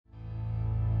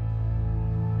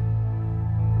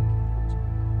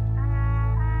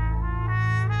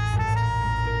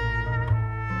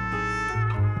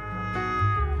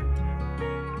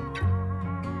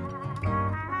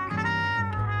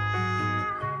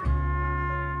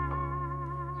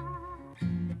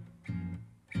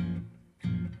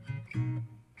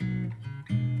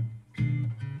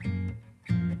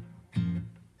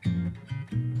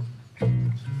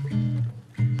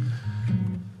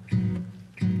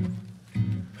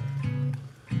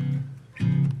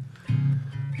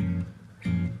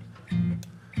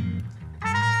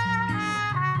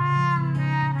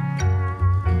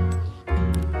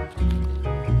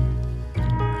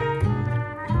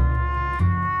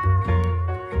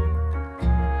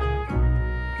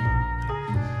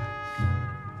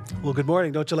Well, good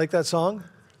morning. Don't you like that song? Do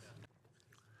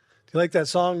you like that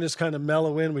song? Just kind of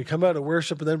mellow in. We come out of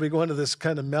worship and then we go into this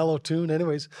kind of mellow tune.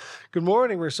 Anyways, good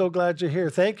morning. We're so glad you're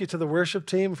here. Thank you to the worship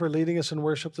team for leading us in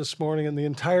worship this morning and the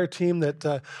entire team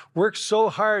that works so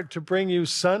hard to bring you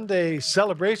Sunday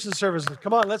celebration services.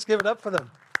 Come on, let's give it up for them.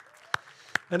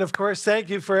 And of course, thank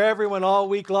you for everyone all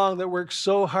week long that works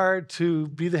so hard to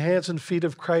be the hands and feet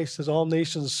of Christ as All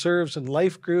Nations serves in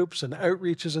life groups and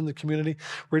outreaches in the community.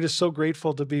 We're just so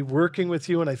grateful to be working with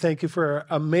you, and I thank you for our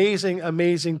amazing,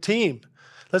 amazing team.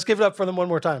 Let's give it up for them one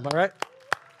more time, all right?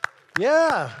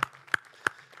 Yeah.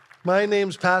 My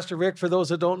name's Pastor Rick, for those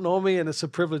that don't know me, and it's a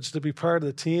privilege to be part of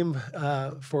the team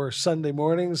for Sunday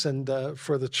mornings and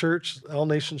for the church, All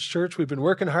Nations Church. We've been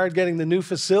working hard getting the new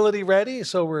facility ready,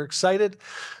 so we're excited.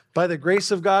 By the grace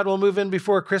of God, we'll move in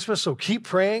before Christmas, so keep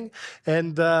praying,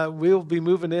 and we'll be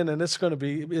moving in, and it's going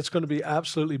to be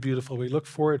absolutely beautiful. We look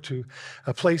forward to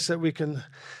a place that we can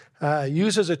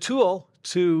use as a tool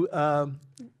to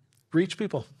reach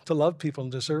people, to love people,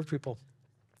 and to serve people.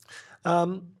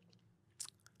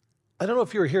 I don't know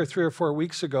if you were here 3 or 4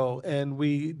 weeks ago, and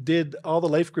we did, all the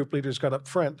life group leaders got up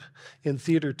front. In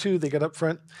Theater 2, they got up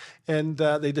front, and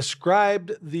they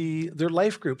described their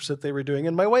life groups that they were doing.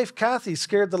 And my wife, Kathy,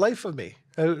 scared the life of me,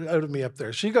 out of me up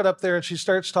there. She got up there, and she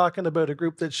starts talking about a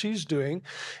group that she's doing.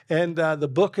 And the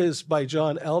book is by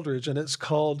John Eldredge, and it's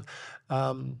called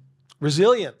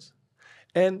Resilience.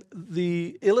 And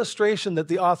the illustration that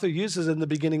the author uses in the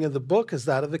beginning of the book is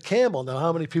that of a camel. Now,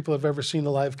 how many people have ever seen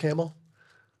a live camel?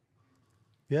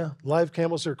 Yeah, live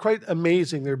camels are quite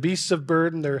amazing. They're beasts of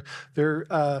burden. They're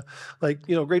like,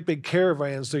 great big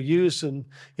caravans. They're used in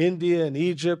India and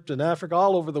Egypt and Africa,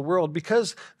 all over the world,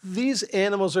 because these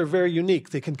animals are very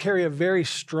unique. They can carry a very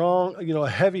strong, a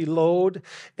heavy load,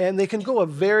 and they can go a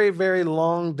very, very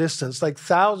long distance, like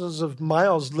thousands of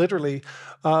miles, literally,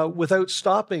 without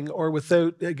stopping or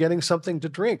without getting something to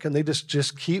drink. And they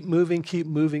just keep moving,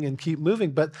 and keep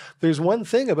moving. But there's one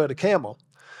thing about a camel.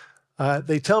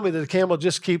 They tell me that the camel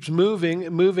just keeps moving,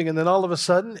 and then all of a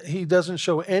sudden, he doesn't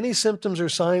show any symptoms or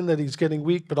sign that he's getting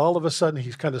weak, but all of a sudden,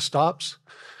 he kind of stops,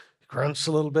 he grunts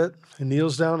a little bit, and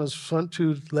kneels down his front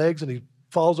 2 legs, and he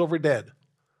falls over dead.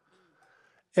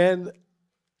 And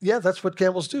yeah, that's what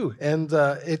camels do. And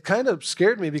it kind of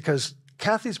scared me because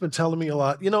Kathy's been telling me a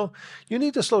lot, you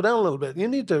need to slow down a little bit. You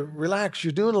need to relax.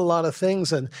 You're doing a lot of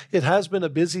things, and it has been a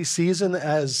busy season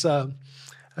as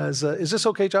is this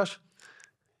okay, Josh?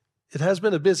 It has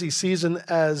been a busy season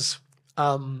as,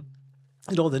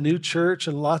 the new church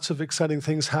and lots of exciting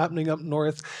things happening up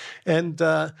north. And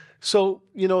so,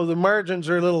 the margins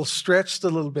are a little stretched a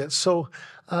little bit. So,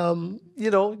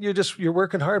 you're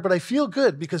working hard, but I feel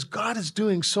good because God is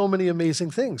doing so many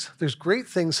amazing things. There's great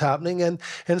things happening. And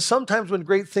sometimes when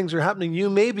great things are happening, you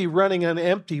may be running on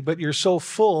empty, but you're so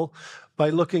full by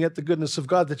looking at the goodness of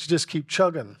God that you just keep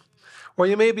chugging. Or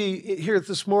you may be here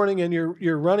this morning and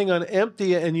you're running on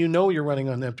empty and you're running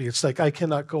on empty. It's like, I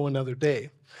cannot go another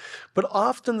day. But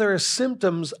often there are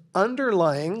symptoms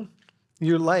underlying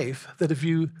your life that if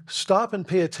you stop and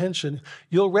pay attention,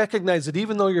 you'll recognize that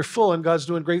even though you're full and God's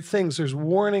doing great things, there's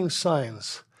warning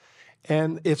signs.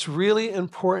 And it's really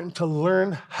important to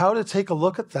learn how to take a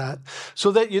look at that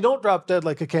so that you don't drop dead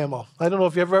like a camel. I don't know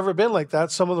if you've ever been like that.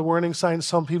 Some of the warning signs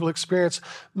some people experience,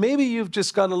 maybe you've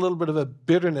just got a little bit of a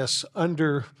bitterness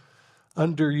under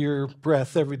your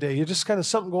breath every day. You're just kind of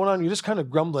something going on. You're just kind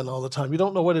of grumbling all the time. You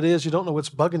don't know what it is. You don't know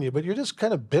what's bugging you, but you're just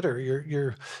kind of bitter.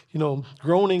 You're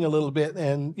groaning a little bit,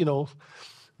 and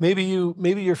maybe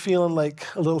you're feeling like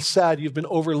a little sad. You've been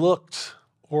overlooked.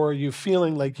 Or you're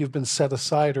feeling like you've been set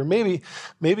aside. Or maybe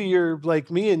you're like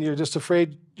me and you're just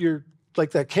afraid you're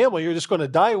like that camel. You're just going to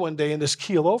die one day and just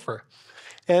keel over.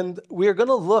 And we're going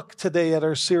to look today at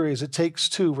our series, It Takes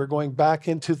Two. We're going back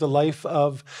into the life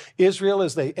of Israel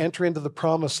as they enter into the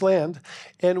promised land.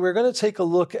 And we're going to take a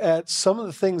look at some of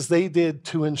the things they did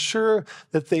to ensure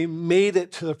that they made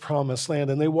it to the promised land.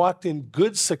 And they walked in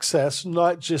good success,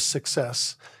 not just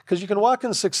success. Because you can walk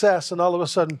in success and all of a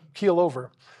sudden keel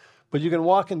over. But you can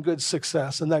walk in good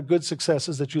success, and that good success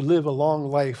is that you live a long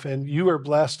life, and you are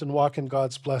blessed and walk in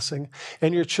God's blessing,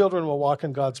 and your children will walk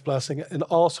in God's blessing and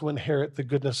also inherit the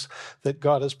goodness that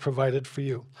God has provided for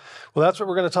you. Well, that's what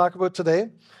we're going to talk about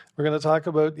today. We're going to talk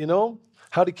about,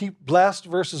 how to keep blessed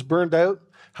versus burned out,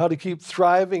 how to keep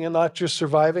thriving and not just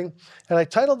surviving. And I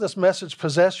titled this message,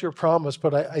 Possess Your Promise,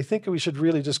 but I think we should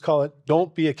really just call it,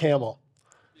 Don't Be a Camel.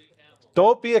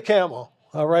 Don't be a camel.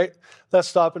 All right, let's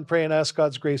stop and pray and ask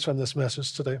God's grace on this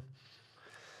message today.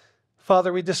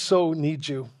 Father, we just so need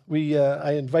you.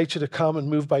 I invite you to come and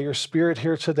move by your Spirit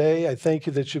here today. I thank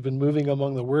you that you've been moving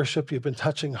among the worship. You've been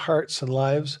touching hearts and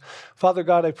lives. Father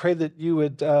God, I pray that you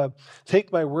would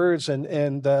take my words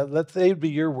and let they be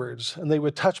your words, and they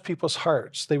would touch people's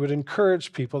hearts. They would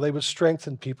encourage people. They would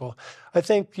strengthen people. I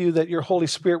thank you that your Holy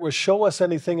Spirit would show us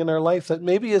anything in our life that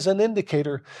maybe is an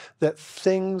indicator that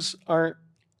things aren't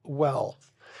well.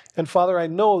 And Father, I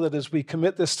know that as we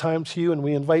commit this time to you and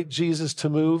we invite Jesus to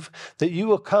move, that you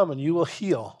will come and you will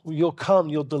heal. You'll come,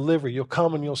 you'll deliver. You'll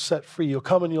come and you'll set free. You'll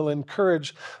come and you'll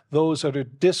encourage those that are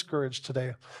discouraged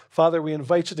today. Father, we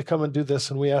invite you to come and do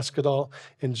this, and we ask it all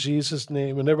in Jesus'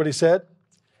 name. And everybody said,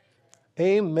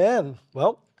 amen.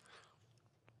 Well,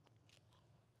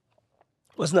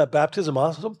 wasn't that baptism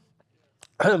awesome?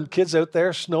 Kids out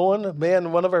there snowing.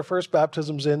 Man, one of our first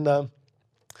baptisms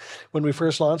when we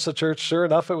first launched the church, sure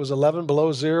enough, it was 11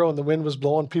 below zero and the wind was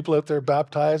blowing, people out there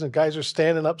baptized, and guys are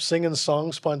standing up singing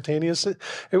songs spontaneously.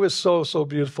 It was so, so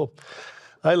beautiful.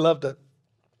 I loved it.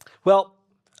 Well,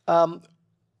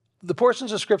 the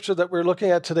portions of Scripture that we're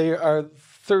looking at today are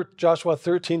Joshua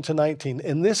 13 to 19,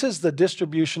 and this is the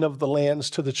distribution of the lands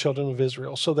to the children of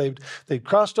Israel. So they'd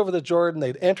crossed over the Jordan,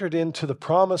 they'd entered into the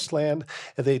promised land,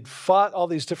 and they'd fought all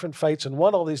these different fights and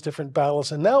won all these different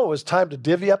battles, and now it was time to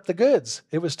divvy up the goods.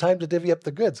 It was time to divvy up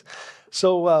the goods.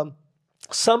 So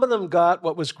some of them got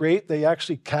what was great. They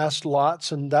actually cast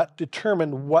lots, and that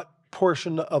determined what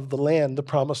portion of the land, the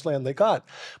promised land, they got.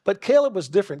 But Caleb was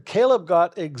different. Caleb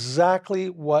got exactly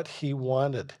what he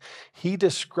wanted. He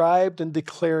described and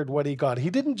declared what he got. He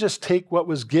didn't just take what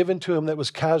was given to him that was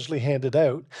casually handed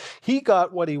out. He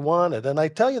got what he wanted. And I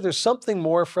tell you, there's something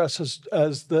more for us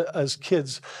as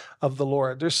kids of the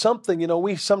Lord. There's something,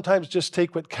 we sometimes just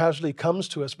take what casually comes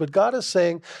to us, but God is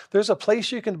saying there's a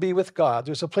place you can be with God.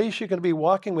 There's a place you can be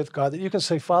walking with God that you can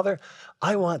say, Father,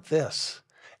 I want this.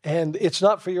 And it's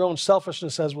not for your own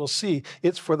selfishness, as we'll see.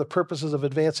 It's for the purposes of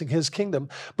advancing his kingdom.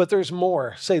 But there's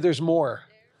more. Say, there's more.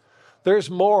 There's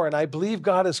more. And I believe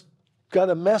God has got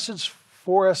a message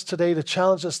for us today to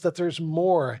challenge us that there's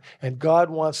more. And God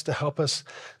wants to help us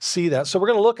see that. So we're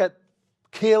going to look at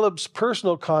Caleb's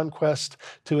personal conquest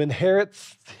to inherit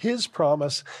his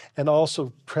promise and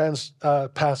also pass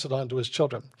it on to his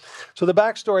children. So the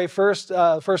backstory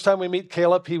first time we meet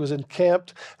Caleb, he was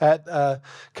encamped at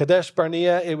Kadesh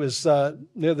Barnea. It was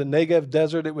near the Negev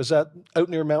desert. It was out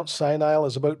near Mount Sinai. It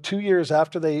was about 2 years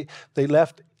after they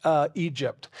left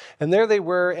Egypt. And there they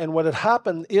were, and what had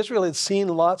happened, Israel had seen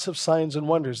lots of signs and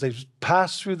wonders. They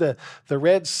passed through the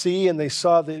Red Sea, and they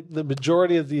saw the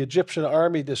majority of the Egyptian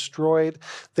army destroyed.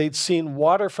 They'd seen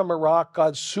water from a rock.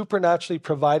 God supernaturally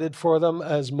provided for them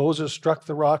as Moses struck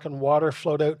the rock and water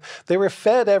flowed out. They were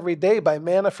fed every day by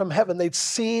manna from heaven. They'd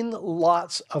seen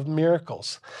lots of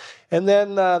miracles. And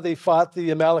then they fought the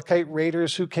Amalekite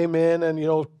raiders who came in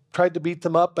and, tried to beat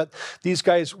them up, but these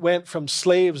guys went from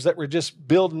slaves that were just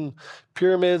building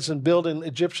pyramids and building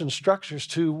Egyptian structures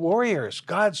to warriors.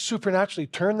 God supernaturally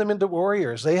turned them into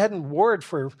warriors. They hadn't warred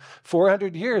for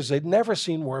 400 years. They'd never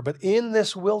seen war, but in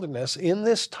this wilderness, in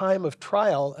this time of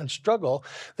trial and struggle,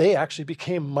 they actually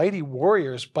became mighty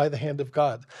warriors by the hand of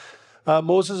God.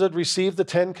 Moses had received the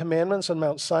 10 commandments on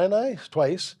Mount Sinai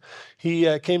twice.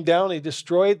 He came down, he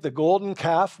destroyed the golden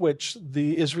calf, which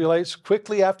the Israelites,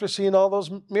 quickly after seeing all those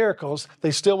miracles,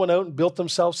 they still went out and built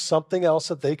themselves something else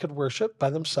that they could worship by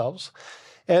themselves.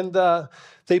 And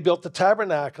they built the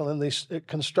tabernacle, and they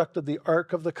constructed the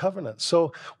Ark of the Covenant.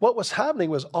 So what was happening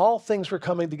was all things were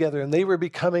coming together, and they were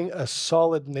becoming a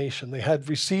solid nation. They had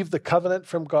received the covenant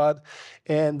from God,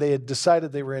 and they had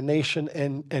decided they were a nation,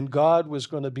 and God was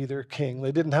going to be their king.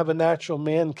 They didn't have a natural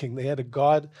man king. They had a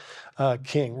God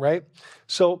king, right?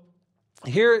 So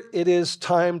here it is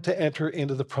time to enter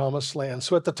into the promised land.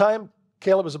 So at the time,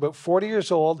 Caleb was about 40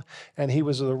 years old, and he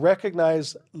was a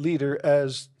recognized leader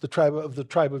as the tribe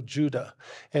of Judah.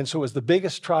 And so it was the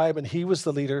biggest tribe, and he was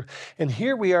the leader. And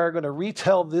here we are going to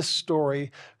retell this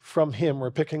story from him. We're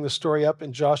picking the story up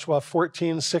in Joshua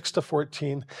 14, 6 to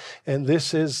 14. And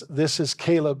this is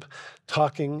Caleb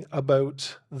talking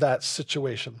about that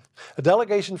situation. A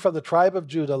delegation from the tribe of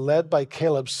Judah, led by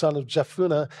Caleb, son of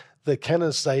Jephunneh, the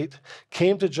Kenizzite,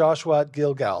 came to Joshua at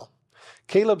Gilgal.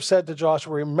 Caleb said to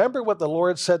Joshua, remember what the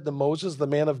Lord said to Moses, the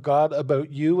man of God,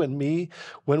 about you and me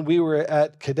when we were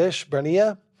at Kadesh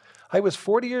Barnea? I was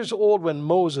 40 years old when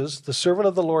Moses, the servant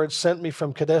of the Lord, sent me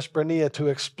from Kadesh Barnea to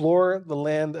explore the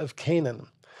land of Canaan.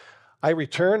 I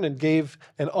returned and gave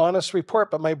an honest report,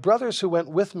 but my brothers who went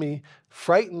with me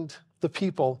frightened the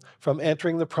people from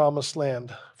entering the promised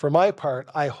land. For my part,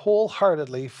 I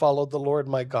wholeheartedly followed the Lord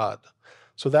my God.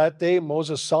 So that day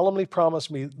Moses solemnly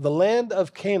promised me, the land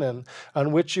of Canaan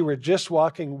on which you were just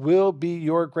walking will be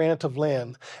your grant of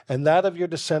land, and that of your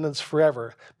descendants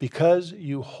forever, because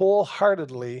you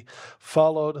wholeheartedly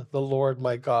followed the Lord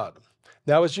my God.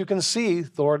 Now, as you can see,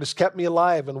 the Lord has kept me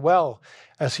alive and well,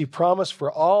 as he promised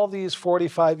for all these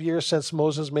 45 years since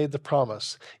Moses made the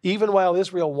promise, even while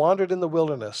Israel wandered in the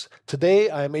wilderness. Today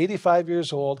I am 85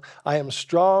 years old. I am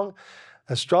strong,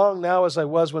 as strong now as I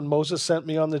was when Moses sent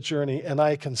me on the journey, and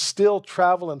I can still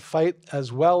travel and fight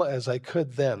as well as I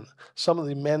could then. Some of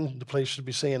the men in the place should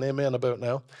be saying amen about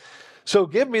now. So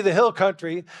give me the hill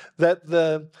country that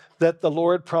the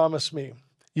Lord promised me.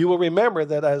 You will remember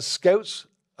that as scouts,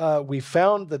 we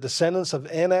found the descendants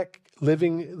of Anak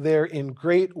living there in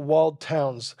great walled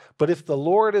towns. But if the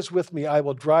Lord is with me, I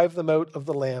will drive them out of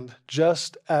the land,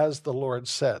 just as the Lord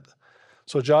said.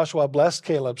 So Joshua blessed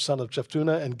Caleb, son of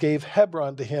Jephunneh, and gave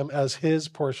Hebron to him as his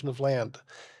portion of land.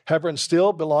 Hebron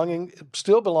still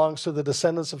belongs to the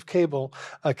descendants of Caleb,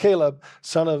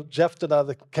 son of Jephunneh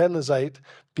the Kenizzite,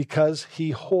 because he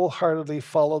wholeheartedly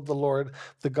followed the Lord,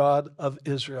 the God of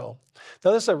Israel.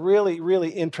 Now, this is a really, really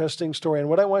interesting story. And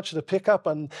what I want you to pick up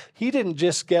on, he didn't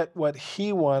just get what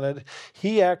he wanted.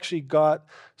 He actually got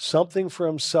something for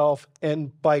himself.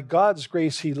 And by God's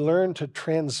grace, he learned to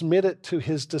transmit it to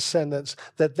his descendants,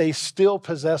 that they still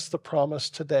possess the promise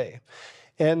today.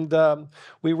 And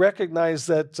we recognize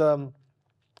that,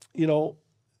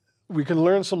 we can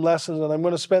learn some lessons, and I'm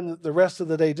going to spend the rest of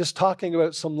the day just talking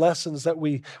about some lessons that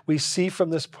we see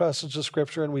from this passage of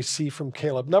Scripture and we see from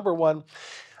Caleb. Number one,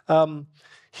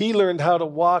 he learned how to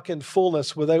walk in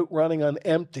fullness without running on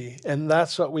empty, and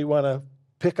that's what we want to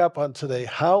pick up on today.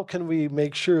 How can we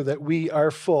make sure that we are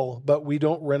full, but we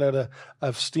don't run out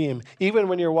of steam? Even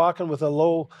when you're walking with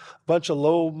a bunch of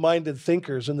low-minded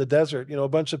thinkers in the desert, a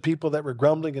bunch of people that were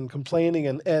grumbling and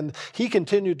complaining, and he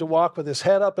continued to walk with his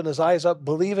head up and his eyes up,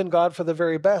 believe in God for the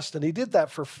very best, and he did that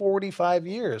for 45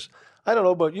 years. I don't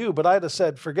know about you, but I'd have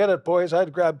said, forget it, boys.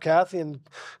 I'd grab Kathy and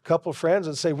a couple of friends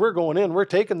and say, we're going in, we're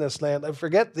taking this land. I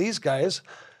forget these guys.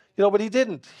 But he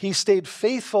didn't. He stayed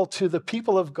faithful to the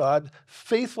people of God,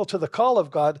 faithful to the call of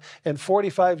God, and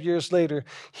 45 years later,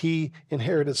 he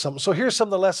inherited something. So here's some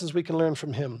of the lessons we can learn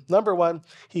from him. Number one,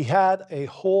 he had a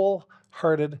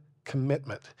wholehearted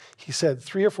commitment. He said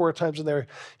 3 or 4 times in there,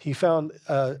 he found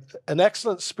an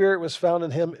excellent spirit was found in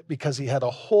him because he had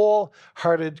a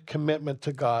wholehearted commitment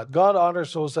to God. God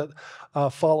honors those that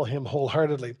follow him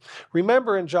wholeheartedly.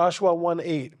 Remember in Joshua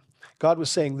 1:8, God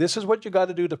was saying, this is what you got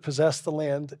to do to possess the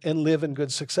land and live in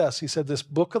good success. He said, this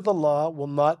book of the law will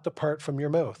not depart from your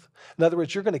mouth. In other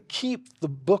words, you're going to keep the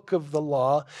book of the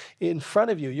law in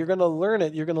front of you. You're going to learn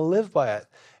it. You're going to live by it.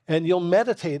 And you'll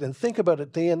meditate and think about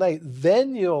it day and night.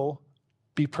 Then you'll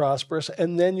be prosperous,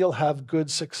 and then you'll have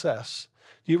good success.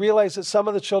 You realize that some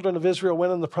of the children of Israel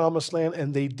went in the promised land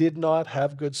and they did not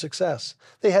have good success.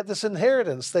 They had this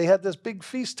inheritance. They had this big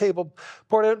feast table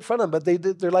poured out in front of them,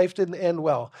 but their life didn't end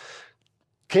well.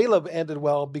 Caleb ended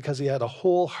well because he had a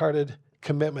wholehearted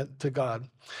commitment to God.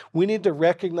 We need to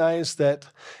recognize that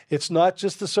it's not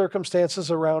just the circumstances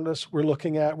around us we're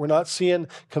looking at. We're not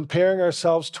comparing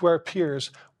ourselves to our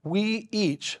peers. We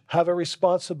each have a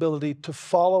responsibility to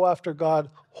follow after God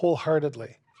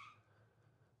wholeheartedly.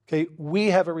 Okay, we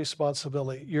have a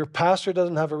responsibility. Your pastor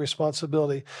doesn't have a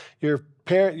responsibility. Your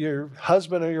parent, your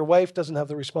husband or your wife doesn't have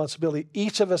the responsibility.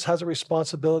 Each of us has a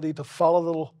responsibility to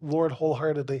follow the Lord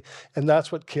wholeheartedly, and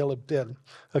that's what Caleb did.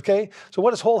 Okay, so what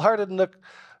does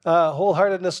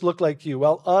wholeheartedness look like to you?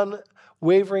 Well,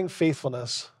 unwavering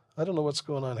faithfulness. I don't know what's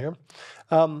going on here.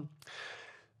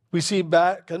 We see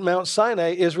back at Mount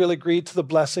Sinai, Israel agreed to the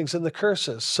blessings and the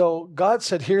curses. So God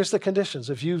said, here's the conditions.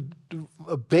 If you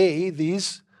obey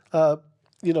these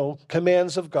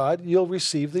commands of God, you'll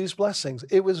receive these blessings.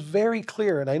 It was very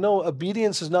clear. And I know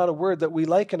obedience is not a word that we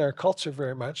like in our culture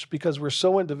very much because we're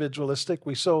so individualistic.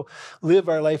 We so live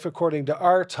our life according to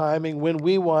our timing when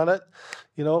we want it.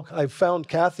 I've found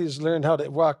Kathy's learned how to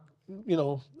walk,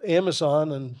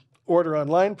 Amazon and order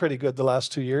online pretty good the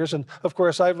last 2 years. And of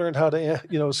course, I've learned how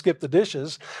to, skip the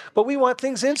dishes. But we want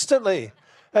things instantly.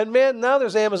 And man, now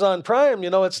there's Amazon Prime.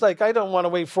 It's like, I don't want to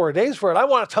wait 4 days for it. I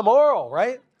want it tomorrow,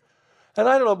 right? And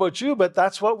I don't know about you, but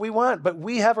that's what we want. But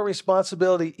we have a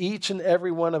responsibility, each and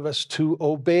every one of us, to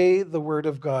obey the word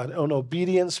of God. And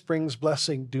obedience brings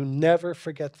blessing. Do never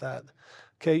forget that.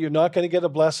 Okay, you're not going to get a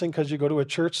blessing because you go to a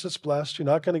church that's blessed. You're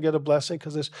not going to get a blessing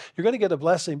because you're going to get a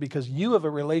blessing because you have a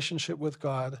relationship with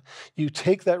God. You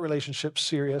take that relationship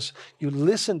serious. You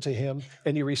listen to him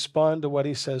and you respond to what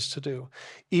he says to do.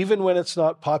 Even when it's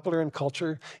not popular in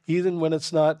culture, even when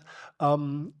it's not,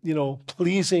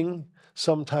 pleasing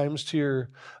sometimes to your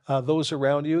those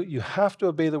around you. You have to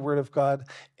obey the word of God,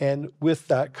 and with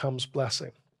that comes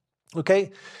blessing.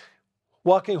 Okay?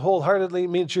 Walking wholeheartedly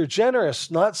means you're generous,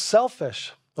 not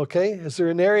selfish. Okay? Is there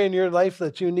an area in your life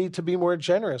that you need to be more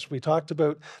generous? We talked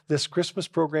about this Christmas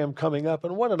program coming up,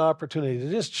 and what an opportunity to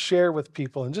just share with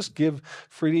people and just give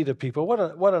freely to people.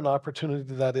 What an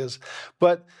opportunity that is.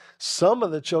 But some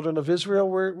of the children of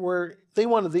Israel they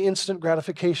wanted the instant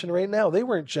gratification right now. They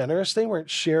weren't generous. They weren't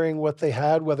sharing what they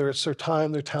had, whether it's their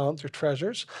time, their talent, their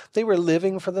treasures. They were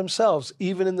living for themselves,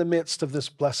 even in the midst of this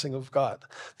blessing of God.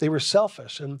 They were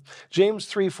selfish. And James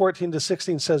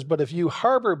 3:14-16 says, "But if you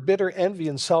harbor bitter envy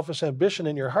and selfish ambition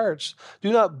in your hearts,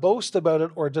 do not boast about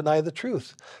it or deny the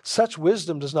truth. Such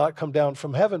wisdom does not come down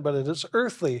from heaven, but it is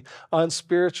earthly,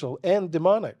 unspiritual, and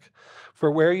demonic. For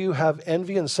where you have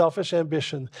envy and selfish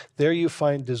ambition, there you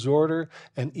find disorder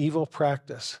and evil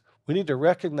practice." We need to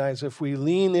recognize if we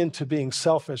lean into being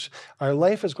selfish, our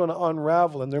life is going to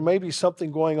unravel, and there may be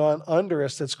something going on under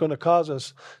us that's going to cause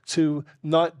us to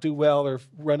not do well or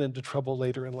run into trouble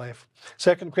later in life.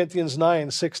 2 Corinthians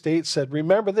 9:6-8 said,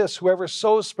 "Remember this, whoever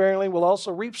sows sparingly will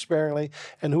also reap sparingly,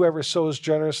 and whoever sows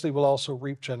generously will also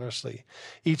reap generously.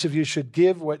 Each of you should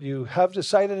give what you have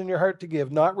decided in your heart to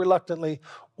give, not reluctantly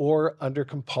or under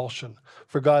compulsion,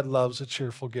 for God loves a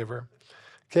cheerful giver."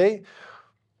 Okay?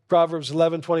 Proverbs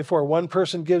 11:24, "One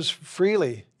person gives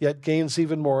freely, yet gains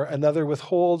even more. Another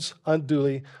withholds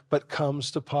unduly, but comes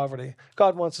to poverty."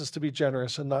 God wants us to be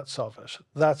generous and not selfish.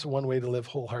 That's one way to live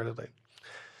wholeheartedly.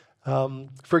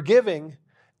 Forgiving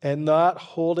and not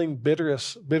holding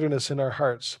bitterness in our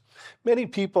hearts. Many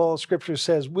people, Scripture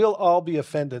says, we'll all be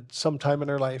offended sometime in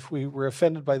our life. We were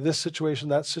offended by this situation,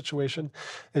 that situation.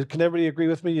 Can everybody agree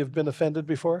with me? You've been offended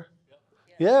before?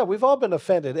 Yeah, we've all been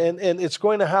offended, and it's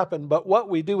going to happen. But what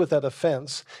we do with that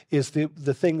offense is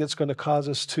the thing that's going to cause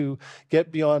us to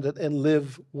get beyond it and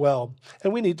live well.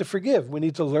 And we need to forgive. We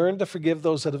need to learn to forgive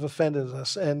those that have offended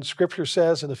us. And Scripture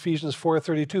says in Ephesians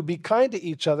 4:32, "Be kind to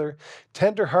each other,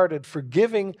 tender-hearted,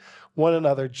 forgiving one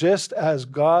another, just as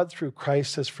God through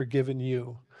Christ has forgiven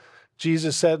you."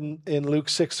 Jesus said in Luke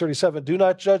 6:37, "Do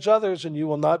not judge others, and you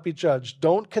will not be judged.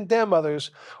 Don't condemn others,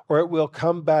 or it will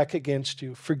come back against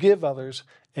you. Forgive others,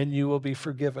 and you will be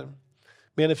forgiven."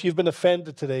 Man, if you've been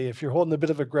offended today, if you're holding a bit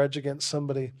of a grudge against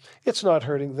somebody, it's not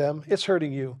hurting them, it's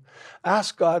hurting you.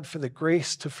 Ask God for the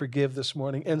grace to forgive this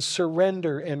morning and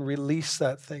surrender and release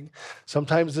that thing.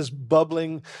 Sometimes this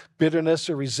bubbling bitterness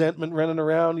or resentment running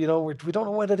around, we don't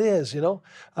know what it is,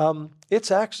 It's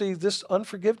actually this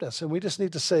unforgiveness, and we just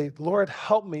need to say, "Lord,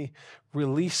 help me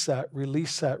release that,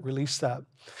 release that, release that."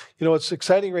 It's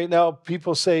exciting right now.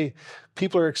 People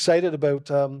are excited about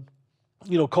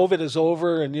COVID is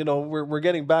over, and, we're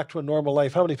getting back to a normal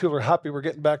life. How many people are happy we're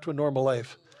getting back to a normal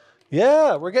life?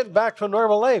 Yeah, we're getting back to a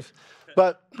normal life.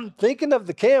 But thinking of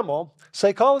the camel,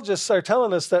 psychologists are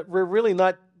telling us that we're really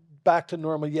not back to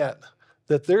normal yet,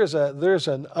 that there's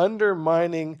an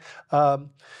undermining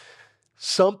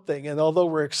something. And although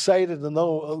we're excited and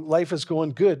though life is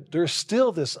going good, there's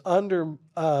still this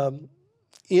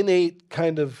innate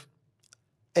kind of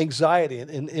anxiety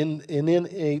and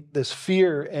innate this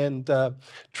fear and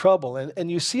trouble.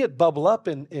 And you see it bubble up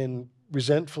in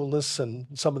resentfulness and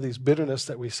some of these bitterness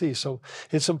that we see. So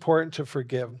it's important to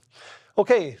forgive.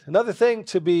 Okay, another thing,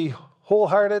 to be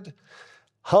wholehearted,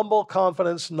 humble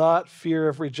confidence, not fear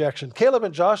of rejection. Caleb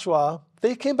and Joshua,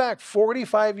 they came back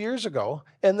 45 years ago,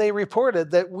 and they reported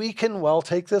that we can well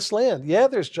take this land. Yeah,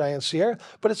 there's giants here,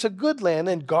 but it's a good land,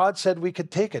 and God said we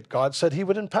could take it. God said he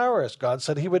would empower us. God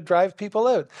said he would drive people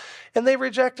out. And they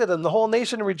rejected him. The whole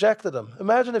nation rejected him.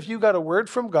 Imagine if you got a word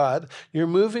from God, you're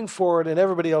moving forward, and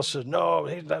everybody else says, "No,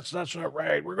 that's not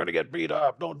right. We're going to get beat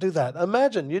up. Don't do that."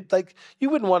 Imagine, you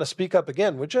wouldn't want to speak up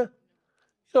again, would you?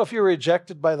 If you're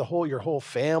rejected by your whole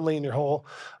family and your whole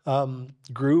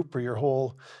group or your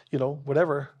whole,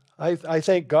 whatever. I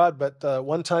thank God, but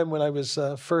one time when I was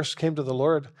first came to the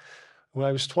Lord, when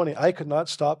I was 20, I could not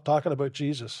stop talking about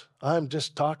Jesus. I'm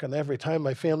just talking every time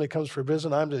my family comes for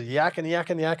business. I'm just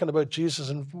yakking about Jesus.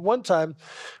 And one time,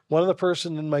 one of the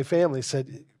person in my family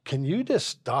said, "Can you just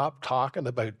stop talking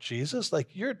about Jesus?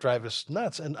 You're driving us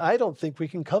nuts. And I don't think we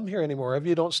can come here anymore if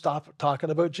you don't stop talking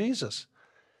about Jesus."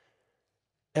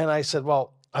 And I said,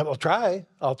 "Well, I will try.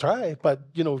 I'll try.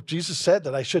 But, Jesus said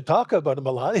that I should talk about him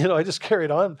a lot." I just carried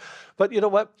on. But you know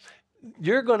what?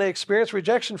 You're going to experience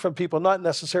rejection from people, not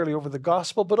necessarily over the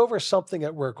gospel, but over something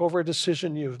at work, over a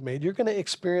decision you've made. You're going to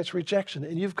experience rejection,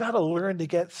 and you've got to learn to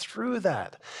get through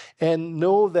that and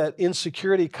know that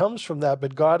insecurity comes from that,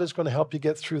 but God is going to help you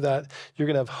get through that. You're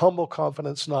going to have humble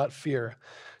confidence, not fear.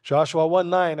 Joshua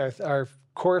 1:9, our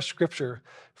core scripture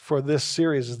for this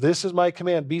series. This is my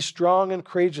command. Be strong and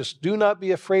courageous. Do not be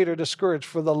afraid or discouraged,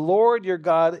 for the Lord your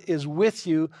God is with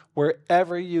you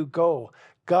wherever you go.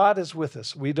 God is with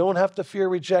us. We don't have to fear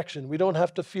rejection. We don't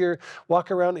have to fear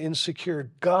walk around insecure.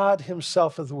 God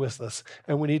himself is with us,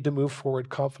 and we need to move forward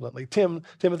confidently.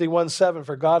 Timothy 1:7,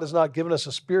 for God has not given us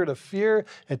a spirit of fear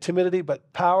and timidity,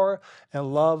 but power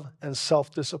and love and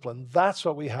self-discipline. That's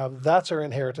what we have. That's our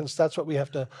inheritance. That's what we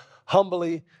have to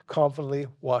humbly, confidently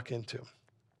walk into.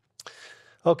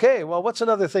 Okay, well, what's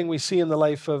another thing we see in the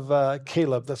life of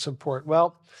Caleb that's important?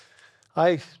 Well,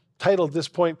 I titled this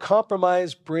point,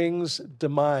 Compromise Brings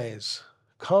Demise.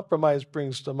 Compromise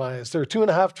brings demise. There are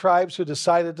 2.5 tribes who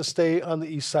decided to stay on the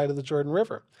east side of the Jordan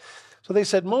River. So they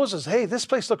said, Moses, hey, this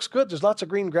place looks good. There's lots of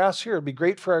green grass here. It'd be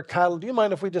great for our cattle. Do you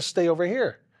mind if we just stay over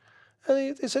here?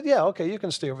 And they said, yeah, okay, you can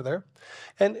stay over there.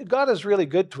 And God is really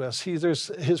good to us. There's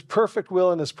his perfect will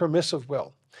and his permissive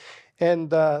will. And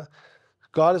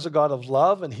God is a God of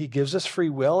love, and he gives us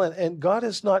free will. And God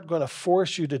is not going to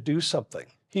force you to do something.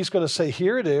 He's going to say,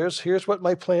 here it is. Here's what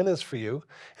my plan is for you.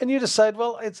 And you decide,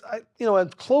 well, I'm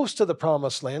close to the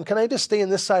promised land. Can I just stay in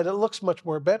this side? It looks much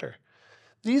more better.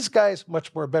 These guys,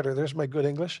 much more better. There's my good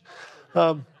English.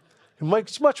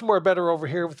 It's much more better over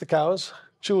here with the cows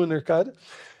chewing their cud.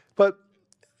 But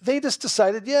they just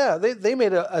decided, they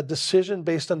made a decision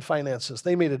based on finances.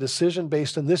 They made a decision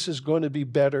based on this is going to be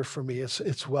better for me.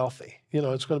 It's wealthy.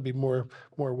 It's going to be more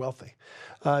wealthy.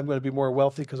 I'm going to be more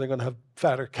wealthy because I'm going to have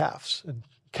fatter calves and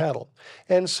cattle.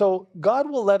 And so God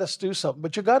will let us do something.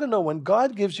 But you got to know, when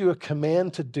God gives you a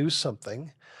command to do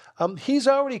something, he's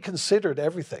already considered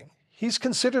everything. He's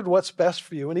considered what's best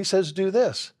for you. And he says, do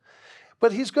this.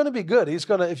 But he's going to be good.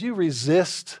 If you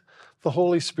resist the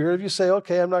Holy Spirit, if you say,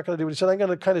 okay, I'm not going to do what he said, I'm going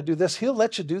to kind of do this, he'll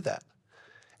let you do that.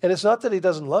 And it's not that he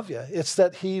doesn't love you. It's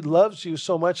that he loves you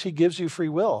so much, he gives you free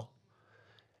will.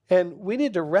 And we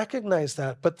need to recognize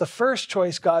that. But the first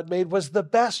choice God made was the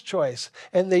best choice.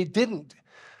 And they didn't.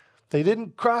 They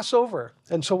didn't cross over.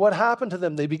 And so what happened to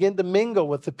them? They began to mingle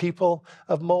with the people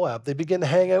of Moab. They began to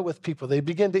hang out with people. They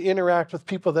began to interact with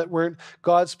people that weren't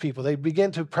God's people. They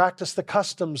began to practice the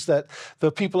customs that the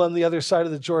people on the other side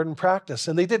of the Jordan practiced.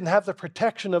 And they didn't have the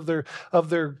protection of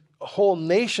their whole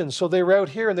nation. So they were out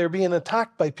here and they were being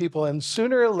attacked by people. And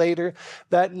sooner or later,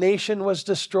 that nation was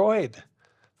destroyed.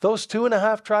 Those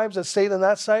 2.5 tribes that stayed on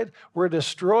that side were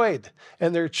destroyed.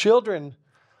 And their children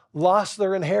lost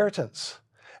their inheritance.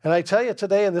 And I tell you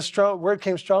today, and this word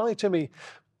came strongly to me,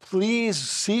 please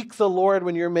seek the Lord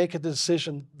when you're making a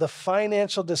decision. The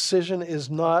financial decision is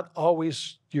not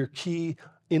always your key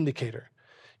indicator.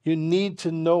 You need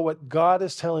to know what God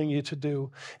is telling you to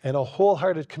do, and a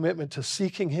wholehearted commitment to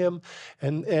seeking him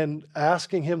and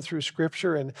asking him through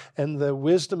scripture and the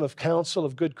wisdom of counsel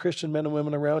of good Christian men and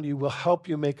women around you will help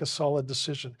you make a solid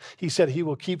decision. He said he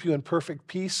will keep you in perfect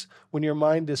peace when your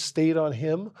mind is stayed on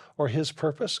him or his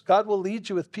purpose. God will lead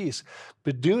you with peace,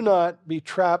 but do not be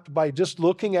trapped by just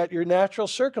looking at your natural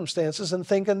circumstances and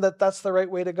thinking that that's the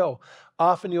right way to go.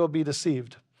 Often you'll be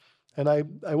deceived. And I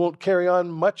won't carry on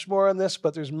much more on this,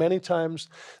 but there's many times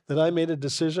that I made a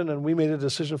decision and we made a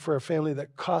decision for a family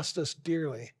that cost us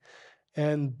dearly.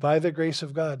 And by the grace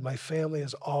of God, my family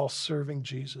is all serving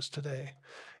Jesus today.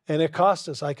 And it cost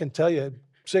us, I can tell you,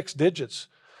 6 digits.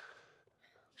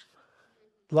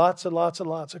 Lots and lots and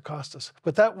lots it cost us.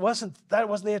 But that wasn't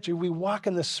the answer. We walk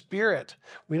in the Spirit.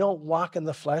 We don't walk in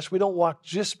the flesh. We don't walk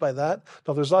just by that.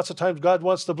 Now, there's lots of times God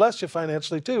wants to bless you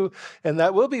financially too, and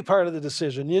that will be part of the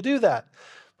decision. You do that.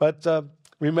 But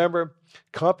remember,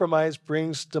 compromise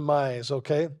brings demise,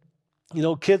 okay?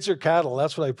 Kids are cattle.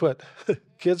 That's what I put.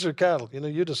 Kids are cattle.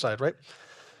 You decide, right?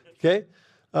 Okay?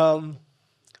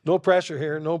 No pressure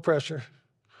here. No pressure.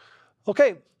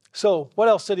 Okay, so what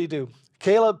else did he do?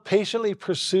 Caleb patiently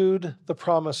pursued the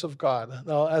promise of God.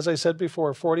 Now, as I said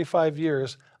before, 45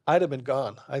 years, I'd have been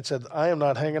gone. I'd said, I am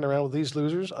not hanging around with these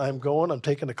losers. I'm going. I'm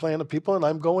taking a clan of people, and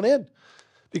I'm going in.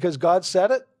 Because God said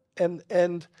it,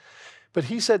 but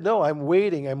he said, no, I'm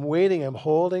waiting, I'm waiting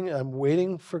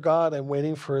for God, I'm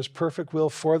waiting for his perfect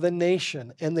will for the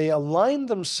nation. And they aligned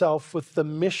themselves with the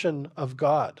mission of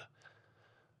God,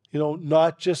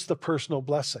 not just the personal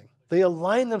blessing. They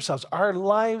align themselves. Our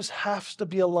lives have to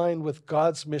be aligned with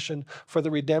God's mission for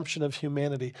the redemption of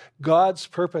humanity. God's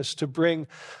purpose to bring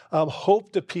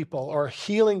hope to people, or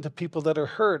healing to people that are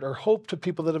hurt, or hope to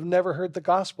people that have never heard the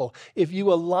gospel. If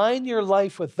you align your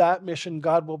life with that mission,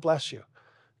 God will bless you.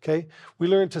 Okay? We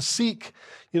learn to seek,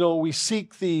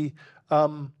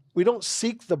 we don't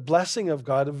seek the blessing of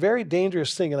God, a very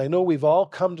dangerous thing. And I know we've all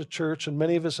come to church, and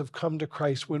many of us have come to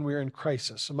Christ when we're in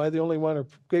crisis. Am I the only one? Or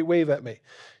wave at me.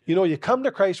 You come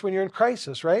to Christ when you're in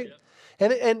crisis, right? Yeah.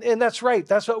 And that's right.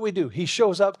 That's what we do. He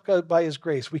shows up by his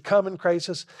grace. We come in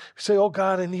crisis. We say, oh,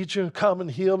 God, I need you to come and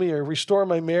heal me or restore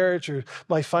my marriage or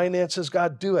my finances.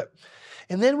 God, do it.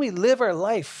 And then we live our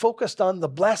life focused on the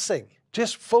blessing,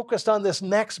 just focused on this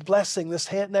next blessing, this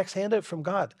next handout from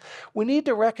God. We need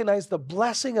to recognize the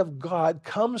blessing of God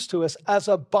comes to us as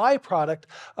a byproduct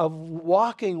of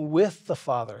walking with the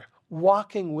Father,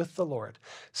 walking with the Lord.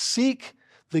 Seek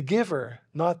the giver,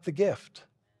 not the gift.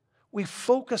 We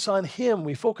focus on him.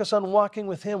 We focus on walking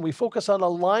with him. We focus on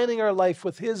aligning our life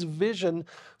with his vision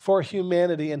for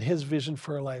humanity and his vision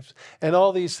for our lives. And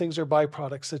all these things are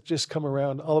byproducts that just come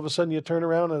around. All of a sudden you turn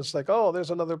around and it's like, oh,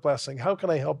 there's another blessing. How can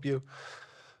I help you?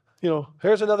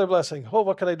 Here's another blessing. Oh,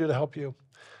 what can I do to help you?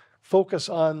 Focus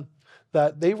on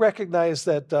that. They recognized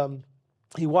that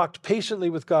he walked patiently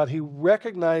with God. He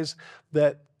recognized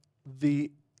that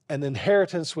an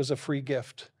inheritance was a free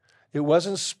gift. It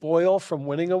wasn't spoil from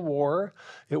winning a war.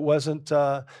 It wasn't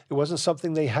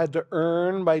something they had to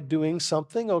earn by doing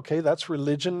something. Okay, that's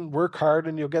religion. Work hard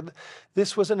and you'll get it.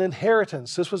 This was an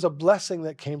inheritance. This was a blessing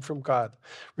that came from God.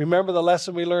 Remember the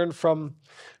lesson we learned from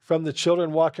the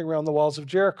children walking around the walls of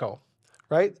Jericho,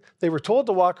 right? They were told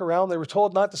to walk around. They were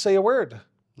told not to say a word,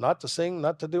 not to sing,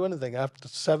 not to do anything. After the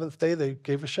seventh day, they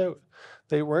gave a shout.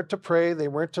 They weren't to pray. They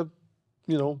weren't to,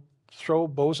 throw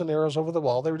bows and arrows over the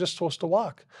wall. They were just supposed to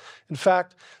walk. In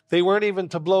fact, they weren't even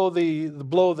to blow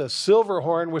the silver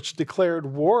horn, which declared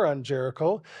war on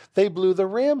Jericho. They blew the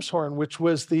ram's horn, which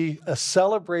was a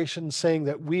celebration saying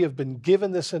that we have been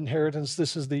given this inheritance.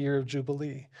 This is the year of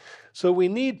Jubilee. So we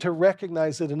need to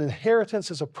recognize that an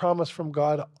inheritance is a promise from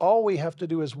God. All we have to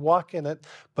do is walk in it,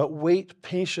 but wait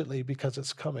patiently because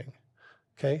it's coming.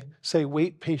 Okay? Say,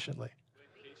 wait patiently.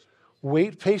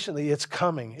 Wait patiently. It's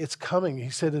coming. It's coming.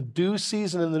 He said, in due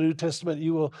season in the New Testament,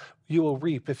 you will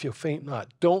reap if you faint not.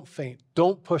 Don't faint.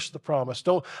 Don't push the promise.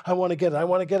 I want to get it. I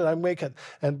want to get it. I make it.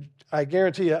 And I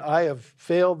guarantee you, I have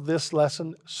failed this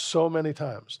lesson so many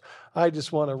times. I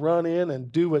just want to run in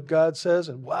and do what God says.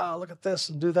 And wow, look at this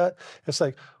and do that. It's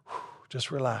like,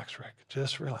 just relax, Rick.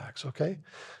 Just relax, okay?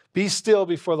 Be still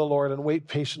before the Lord and wait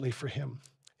patiently for him.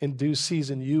 In due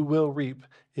season, you will reap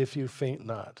if you faint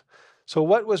not. So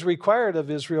what was required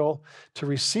of Israel to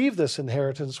receive this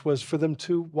inheritance was for them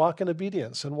to walk in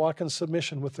obedience and walk in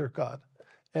submission with their God.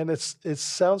 And it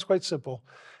sounds quite simple.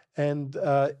 And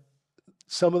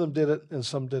some of them did it and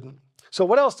some didn't. So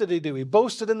what else did he do? He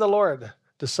boasted in the Lord.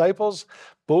 Disciples,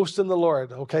 boast in the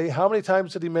Lord. Okay, how many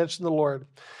times did he mention the Lord?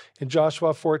 In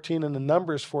Joshua 14 and in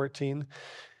Numbers 14,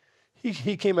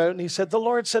 he came out and he said, the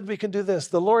Lord said we can do this.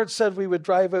 The Lord said we would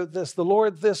drive out this. The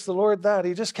Lord this, the Lord that.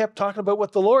 He just kept talking about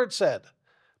what the Lord said.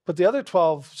 But the other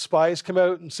 12 spies come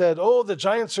out and said, oh, the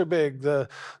giants are big. The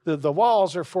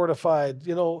walls are fortified.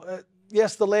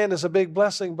 Yes, the land is a big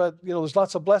blessing, but, there's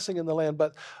lots of blessing in the land.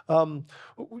 But,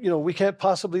 we can't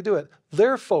possibly do it.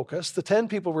 Their focus, the 10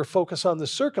 people were focused on the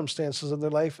circumstances in their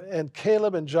life. And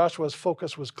Caleb and Joshua's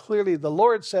focus was clearly the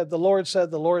Lord said, the Lord said,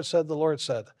 the Lord said, the Lord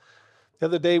said. The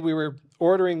other day, we were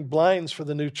ordering blinds for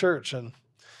the new church, and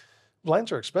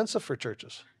blinds are expensive for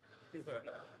churches.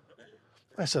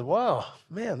 I said, wow,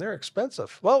 man, they're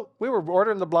expensive. Well, we were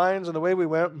ordering the blinds, and away we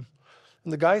went, and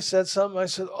the guy said something. I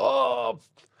said, oh,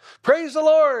 praise the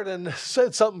Lord, and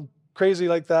said something crazy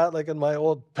like that, like in my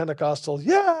old Pentecostal,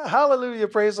 yeah, hallelujah,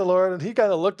 praise the Lord. And he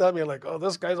kind of looked at me like, oh,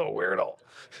 this guy's a weirdo,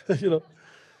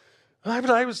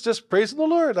 I was just praising the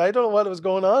Lord. I don't know what was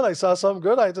going on. I saw something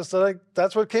good. I just said,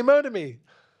 that's what came out of me.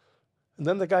 And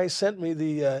then the guy sent me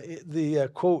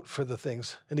the quote for the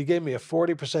things, and he gave me a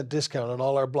 40% discount on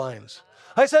all our blinds.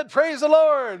 I said, praise the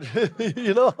Lord,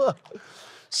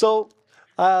 So,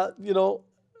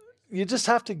 you just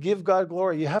have to give God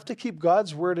glory. You have to keep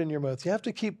God's word in your mouth. You have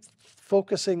to keep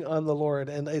focusing on the Lord.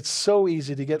 And it's so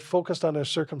easy to get focused on our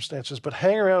circumstances, but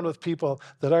hang around with people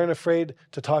that aren't afraid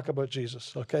to talk about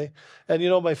Jesus, okay? And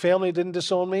my family didn't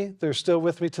disown me. They're still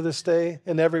with me to this day,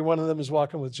 and every one of them is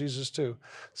walking with Jesus too.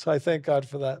 So I thank God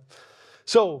for that.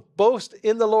 So boast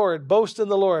in the Lord, boast in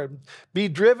the Lord. Be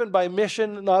driven by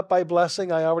mission, not by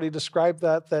blessing. I already described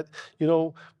that,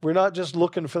 we're not just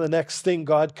looking for the next thing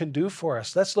God can do for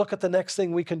us. Let's look at the next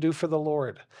thing we can do for the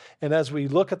Lord. And as we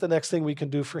look at the next thing we can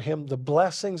do for him, the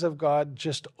blessings of God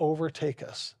just overtake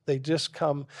us. They just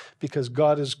come because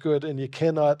God is good, and you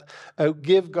cannot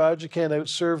outgive God. You can't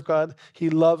outserve God.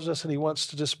 He loves us, and he wants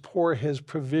to just pour his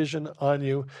provision on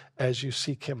you as you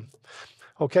seek him.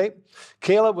 Okay?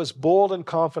 Caleb was bold and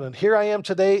confident. Here I am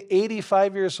today,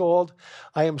 85 years old.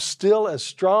 I am still as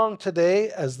strong today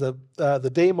as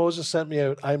the day Moses sent me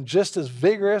out. I'm just as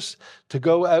vigorous to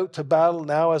go out to battle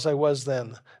now as I was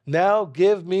then. Now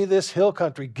give me this hill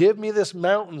country. Give me this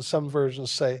mountain, some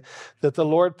versions say, that the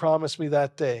Lord promised me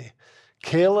that day.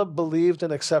 Caleb believed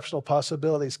in exceptional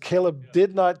possibilities. Caleb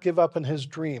did not give up in his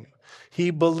dream.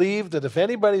 He believed that if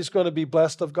anybody's going to be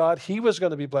blessed of God, he was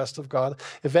going to be blessed of God.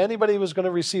 If anybody was going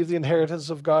to receive the inheritance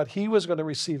of God, he was going to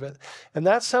receive it. And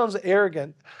that sounds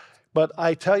arrogant, but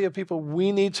I tell you, people,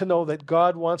 we need to know that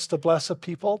God wants to bless a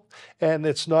people, and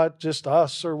it's not just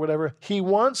us or whatever. He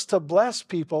wants to bless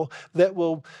people that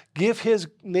will give his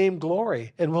name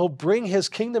glory and will bring his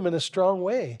kingdom in a strong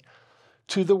way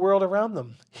to the world around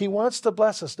them. He wants to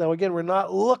bless us. Now, again, we're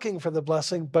not looking for the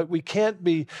blessing, but we can't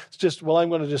be just, well, I'm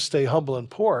going to just stay humble and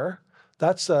poor.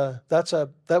 That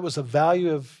was a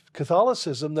value of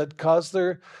Catholicism that caused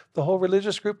the whole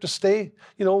religious group to stay.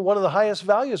 One of the highest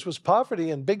values was poverty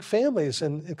and big families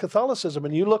in Catholicism.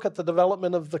 And you look at the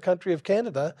development of the country of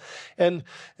Canada, and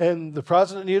the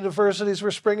Protestant universities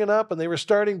were springing up, and they were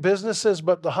starting businesses,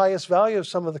 but the highest value of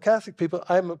some of the Catholic people,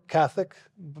 I'm a Catholic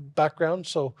background,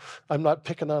 so I'm not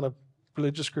picking on a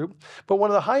religious group, but one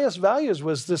of the highest values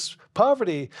was this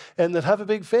poverty and that have a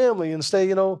big family and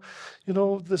stay,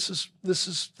 this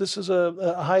is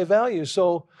a high value.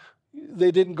 So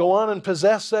they didn't go on and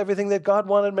possess everything that God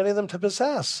wanted many of them to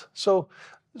possess. So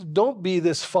don't be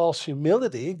this false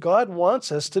humility. God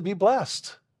wants us to be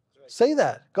blessed. Say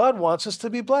that. God wants us to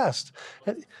be blessed.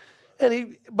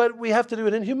 But we have to do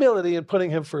it in humility and putting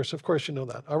him first. Of course, you know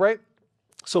that. All right?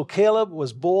 So Caleb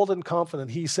was bold and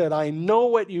confident. He said, I know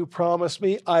what you promised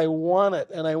me. I want it,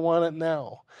 and I want it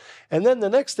now. And then the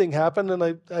next thing happened,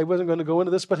 and I wasn't going to go into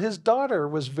this, but his daughter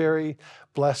was very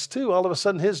blessed too. All of a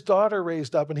sudden, his daughter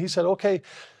raised up, and he said, okay,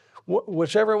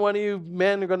 whichever one of you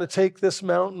men are going to take this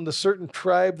mountain, the certain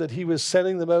tribe that he was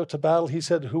sending them out to battle, he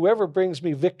said, whoever brings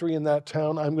me victory in that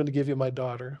town, I'm going to give you my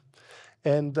daughter.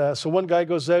 And so one guy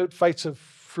goes out, fights a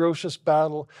ferocious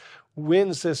battle,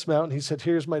 wins this mountain. He said,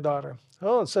 here's my daughter.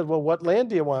 Oh, and said, well, what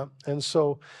land do you want? And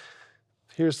so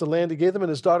here's the land he gave them. And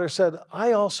his daughter said,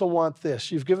 I also want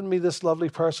this. You've given me this lovely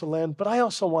parcel of land, but I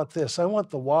also want this. I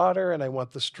want the water and I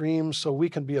want the streams so we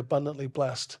can be abundantly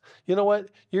blessed. You know what?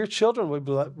 Your children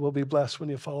will be blessed when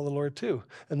you follow the Lord too.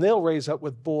 And they'll raise up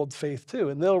with bold faith too.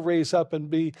 And they'll raise up and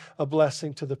be a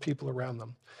blessing to the people around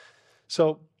them.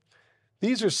 So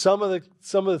these are some of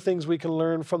the things we can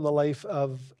learn from the life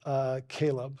of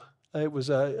Caleb. It was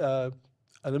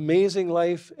an amazing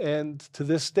life, and to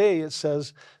this day it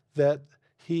says that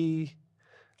he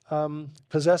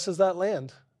possesses that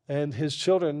land, and his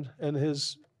children and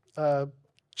his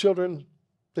children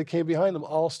that came behind him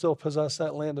all still possess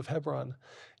that land of Hebron.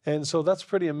 And so that's a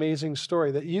pretty amazing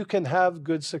story, that you can have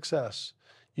good success.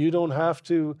 You don't have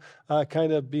to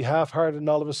kind of be half-hearted and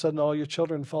all of a sudden all your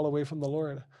children fall away from the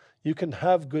Lord. You can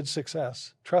have good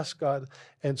success. Trust God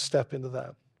and step into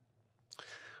that.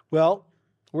 Well,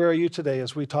 where are you today?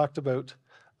 As we talked about,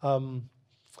 we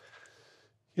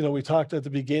talked at the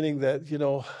beginning that,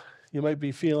 you might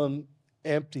be feeling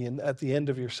empty and at the end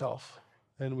of yourself.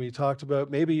 And we talked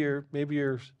about maybe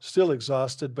you're still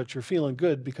exhausted, but you're feeling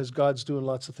good because God's doing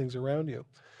lots of things around you.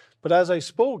 But as I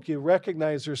spoke, you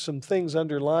recognize there's some things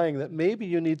underlying that maybe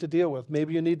you need to deal with.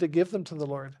 Maybe you need to give them to the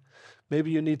Lord.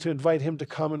 Maybe you need to invite him to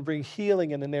come and bring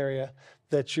healing in an area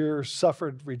that you're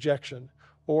suffered rejection,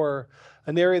 or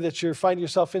an area that you find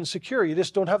yourself insecure. You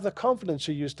just don't have the confidence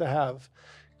you used to have.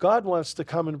 God wants to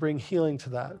come and bring healing to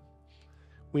that.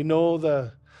 We know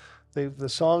the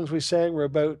songs we sang were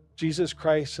about Jesus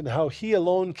Christ and how he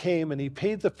alone came and he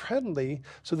paid the penalty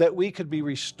so that we could be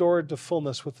restored to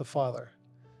fullness with the Father.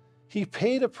 He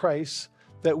paid a price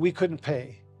that we couldn't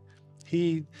pay.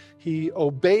 He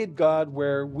obeyed God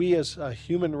where we as a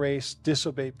human race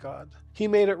disobeyed God. He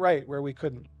made it right where we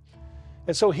couldn't.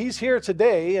 And so he's here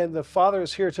today, and the Father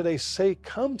is here today. Say,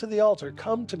 come to the altar,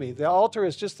 come to me. The altar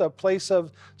is just a place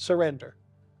of surrender.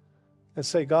 And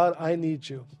say, God, I need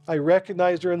you. I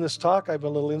recognize during this talk I'm a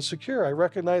little insecure. I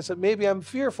recognize that maybe I'm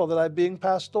fearful that I'm being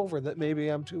passed over, that maybe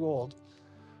I'm too old.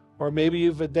 Or maybe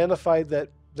you've identified that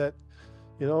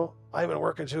I've been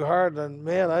working too hard, and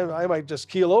man, I might just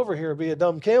keel over here and be a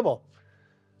dumb camel.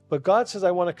 But God says,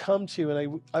 I want to come to you,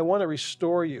 and I want to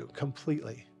restore you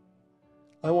completely.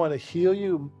 I want to heal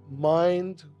you,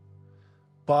 mind,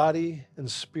 body, and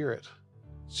spirit.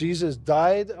 Jesus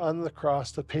died on the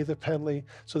cross to pay the penalty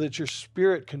so that your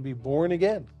spirit can be born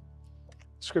again.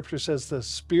 Scripture says the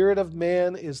spirit of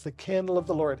man is the candle of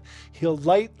the Lord. He'll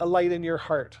light a light in your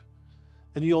heart,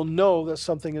 and you'll know that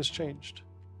something has changed.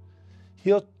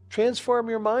 He'll transform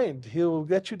your mind. He'll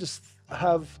get you to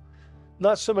have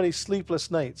not so many sleepless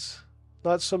nights.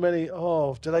 Not so many,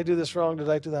 oh, did I do this wrong? Did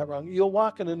I do that wrong? You'll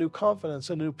walk in a new confidence,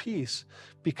 a new peace,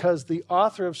 because the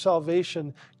author of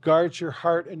salvation guards your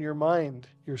heart and your mind,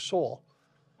 your soul.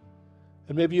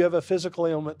 And maybe you have a physical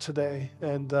ailment today,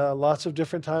 and lots of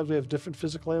different times we have different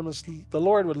physical ailments. The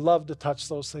Lord would love to touch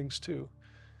those things too.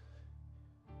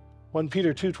 1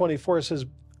 Peter 2:24 says,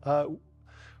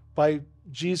 by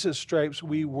Jesus' stripes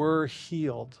we were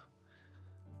healed.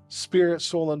 Spirit,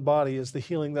 soul, and body is the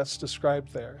healing that's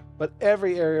described there. But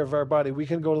every area of our body, we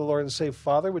can go to the Lord and say,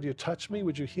 Father, would you touch me?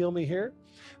 Would you heal me here?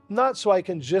 Not so I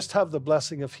can just have the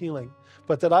blessing of healing,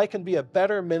 but that I can be a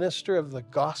better minister of the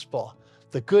gospel,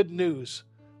 the good news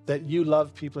that you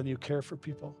love people and you care for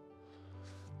people.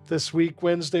 This week,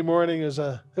 Wednesday morning, it was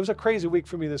a crazy week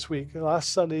for me this week. Last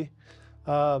Sunday,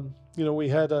 we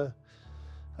had a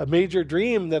major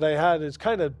dream that I had. It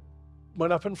kind of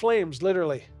went up in flames,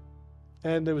 literally.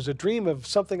 And it was a dream of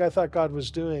something I thought God was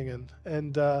doing.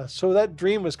 And so that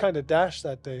dream was kind of dashed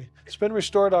that day. It's been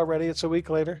restored already. It's a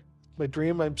week later. My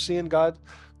dream, I'm seeing God,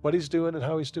 what he's doing and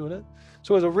how he's doing it.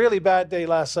 So it was a really bad day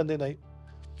last Sunday night.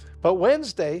 But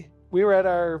Wednesday, we were at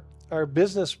our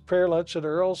business prayer lunch at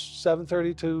Earl's,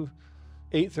 7:30 to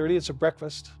 8:30. It's a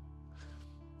breakfast.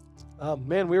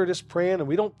 Man, we were just praying, and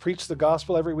we don't preach the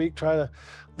gospel every week, try to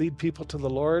lead people to the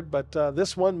Lord. But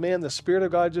this one man, the Spirit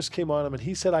of God just came on him, and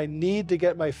he said, I need to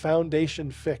get my foundation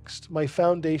fixed. My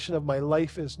foundation of my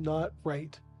life is not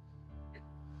right.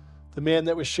 The man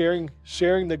that was sharing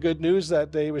the good news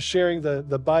that day, was sharing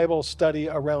the Bible study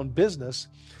around business,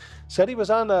 said he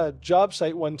was on a job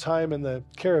site one time in the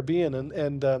Caribbean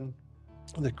and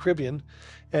the Caribbean,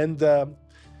 and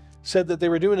said that they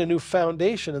were doing a new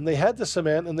foundation, and they had the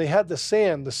cement and they had the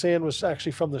sand. The sand was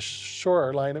actually from the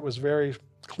shoreline. It was very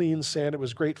clean sand. It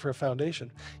was great for a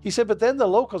foundation. He said, but then the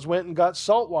locals went and got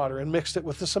salt water and mixed it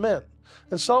with the cement.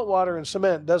 And salt water and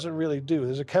cement doesn't really do.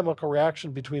 There's a chemical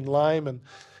reaction between lime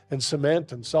and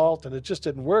cement and salt, and it just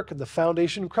didn't work, and the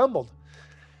foundation crumbled.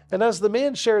 And as the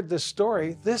man shared this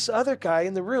story, this other guy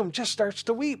in the room just starts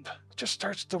to weep.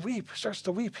 Starts to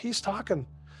weep. He's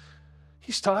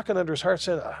talking under his heart,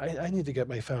 saying, I need to get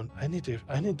my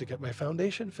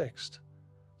foundation fixed.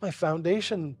 My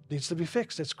foundation needs to be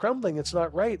fixed. It's crumbling. It's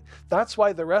not right. That's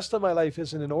why the rest of my life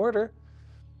isn't in order.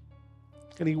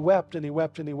 And he wept and he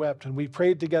wept and he wept. And we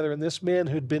prayed together. And this man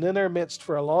who'd been in our midst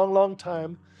for a long, long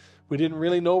time, we didn't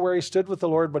really know where he stood with the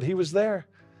Lord, but he was there.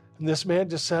 And this man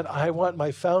just said, I want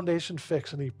my foundation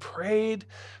fixed. And he prayed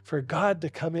for God to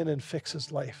come in and fix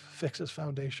his life, fix his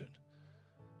foundation.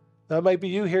 That might be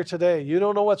you here today. You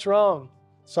don't know what's wrong,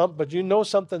 but you know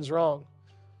something's wrong.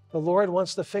 The Lord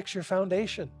wants to fix your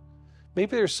foundation.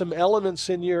 Maybe there's some elements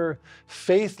in your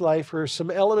faith life or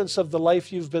some elements of the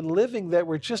life you've been living that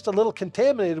were just a little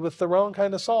contaminated with the wrong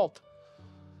kind of salt.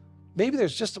 Maybe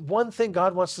there's just one thing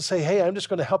God wants to say, hey, I'm just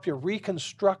going to help you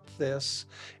reconstruct this,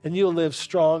 and you'll live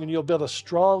strong and you'll build a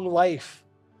strong life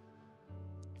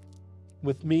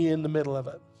with me in the middle of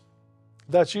it. If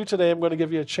that's you today, I'm going to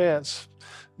give you a chance.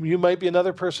 You might be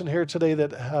another person here today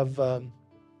that have,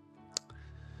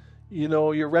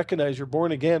 you recognize you're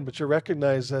born again, but you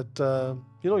recognize that,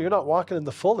 you're not walking in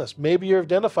the fullness. Maybe you're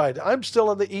identified. I'm still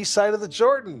on the east side of the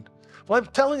Jordan. Well, I'm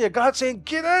telling you, God's saying,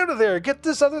 get out of there. Get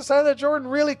this other side of the Jordan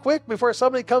really quick before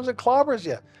somebody comes and clobbers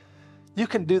you. You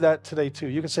can do that today too.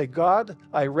 You can say, God,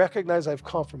 I recognize I've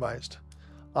compromised.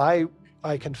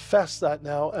 I confess that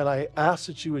now, and I ask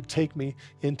that you would take me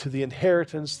into the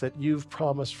inheritance that you've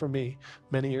promised for me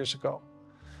many years ago.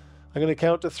 I'm going to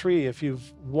count to 3 if you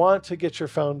want to get your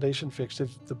foundation fixed.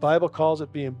 If the Bible calls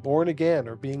it being born again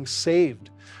or being saved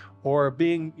or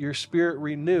being your spirit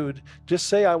renewed, just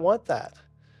say, I want that.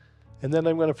 And then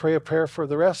I'm going to pray a prayer for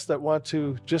the rest that want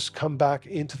to just come back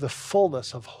into the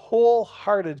fullness of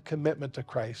wholehearted commitment to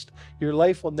Christ. Your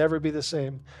life will never be the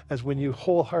same as when you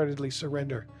wholeheartedly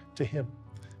surrender to him.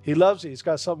 He loves you. He's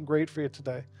got something great for you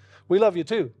today. We love you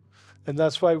too. And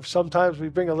that's why sometimes we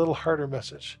bring a little harder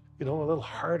message, a little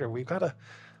harder.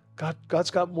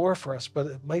 God's got more for us, but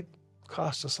it might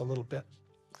cost us a little bit.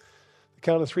 The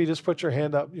count of 3, just put your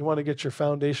hand up. You want to get your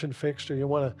foundation fixed, or you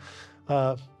want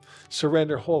to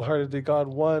surrender wholeheartedly to God.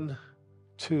 1,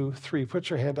 2, 3. Put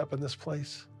your hand up in this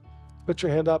place. Put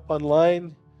your hand up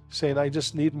online saying, I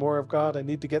just need more of God. I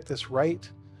need to get this right.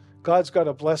 God's got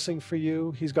a blessing for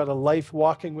you. He's got a life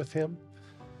walking with him.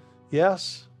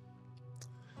 Yes.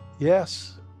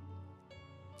 Yes.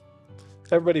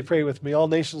 Everybody pray with me. All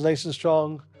nations, nice and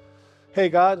strong. Hey,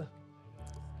 God,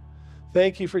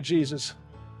 thank you for Jesus.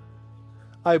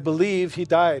 I believe he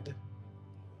died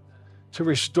to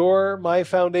restore my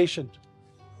foundation,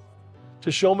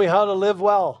 to show me how to live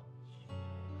well,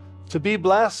 to be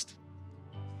blessed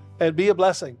and be a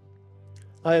blessing.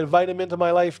 I invite him into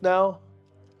my life now,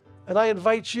 and I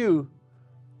invite you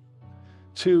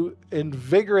to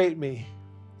invigorate me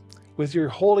with your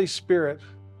Holy Spirit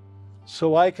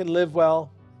so I can live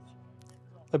well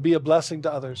and be a blessing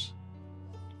to others.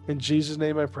 In Jesus'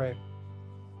 name I pray.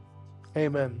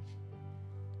 Amen.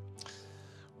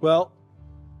 Well,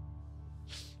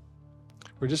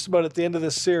 we're just about at the end of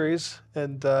this series,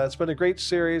 and it's been a great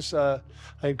series. I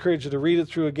encourage you to read it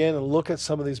through again and look at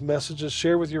some of these messages,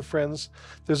 share with your friends.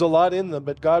 There's a lot in them,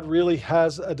 but God really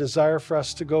has a desire for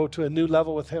us to go to a new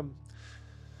level with him.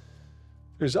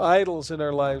 There's idols in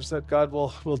our lives that God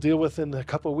will deal with in a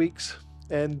couple of weeks,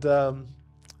 and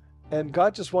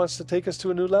God just wants to take us to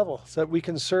a new level so that we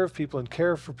can serve people and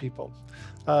care for people.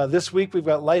 This week we've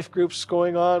got life groups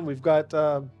going on. We've got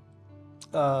the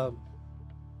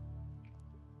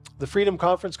Freedom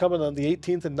Conference coming on the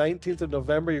 18th and 19th of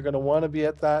November. You're going to want to be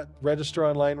at that. Register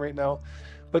online right now.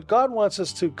 But God wants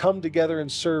us to come together and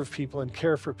serve people and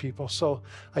care for people. So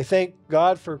I thank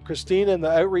God for Christina and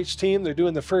the outreach team. They're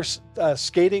doing the first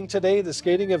skating today, the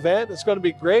skating event. It's going to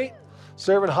be great.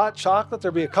 Serving hot chocolate.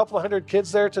 There'll be a couple of hundred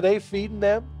kids there today feeding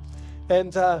them.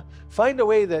 And find a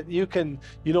way that you can,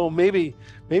 maybe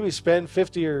spend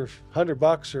 $50 or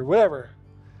 $100 or whatever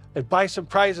and buy some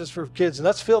prizes for kids. And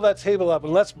let's fill that table up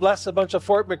and let's bless a bunch of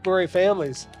Fort McMurray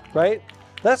families, right?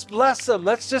 Let's bless them.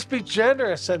 Let's just be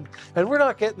generous. And we're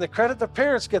not getting the credit. The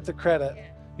parents get the credit,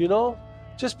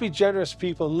 Just be generous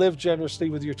people and live generously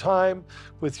with your time,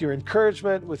 with your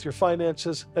encouragement, with your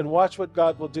finances, and watch what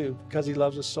God will do because he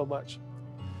loves us so much.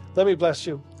 Let me bless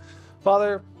you.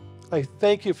 Father, I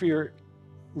thank you for your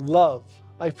love.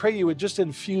 I pray you would just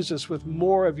infuse us with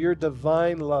more of your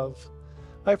divine love.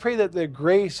 I pray that the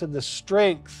grace and the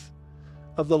strength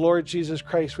of the Lord Jesus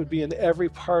Christ would be in every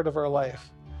part of our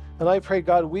life. And I pray,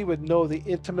 God, we would know the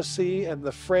intimacy and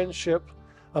the friendship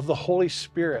of the Holy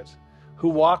Spirit who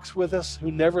walks with us, who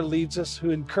never leaves us,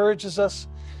 who encourages us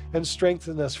and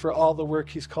strengthens us for all the work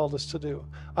he's called us to do.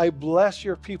 I bless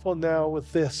your people now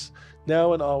with this,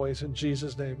 now and always, in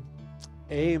Jesus' name.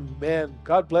 Amen.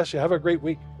 God bless you. Have a great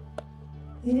week.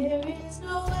 There is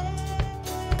no way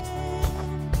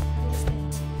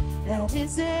that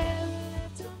is there.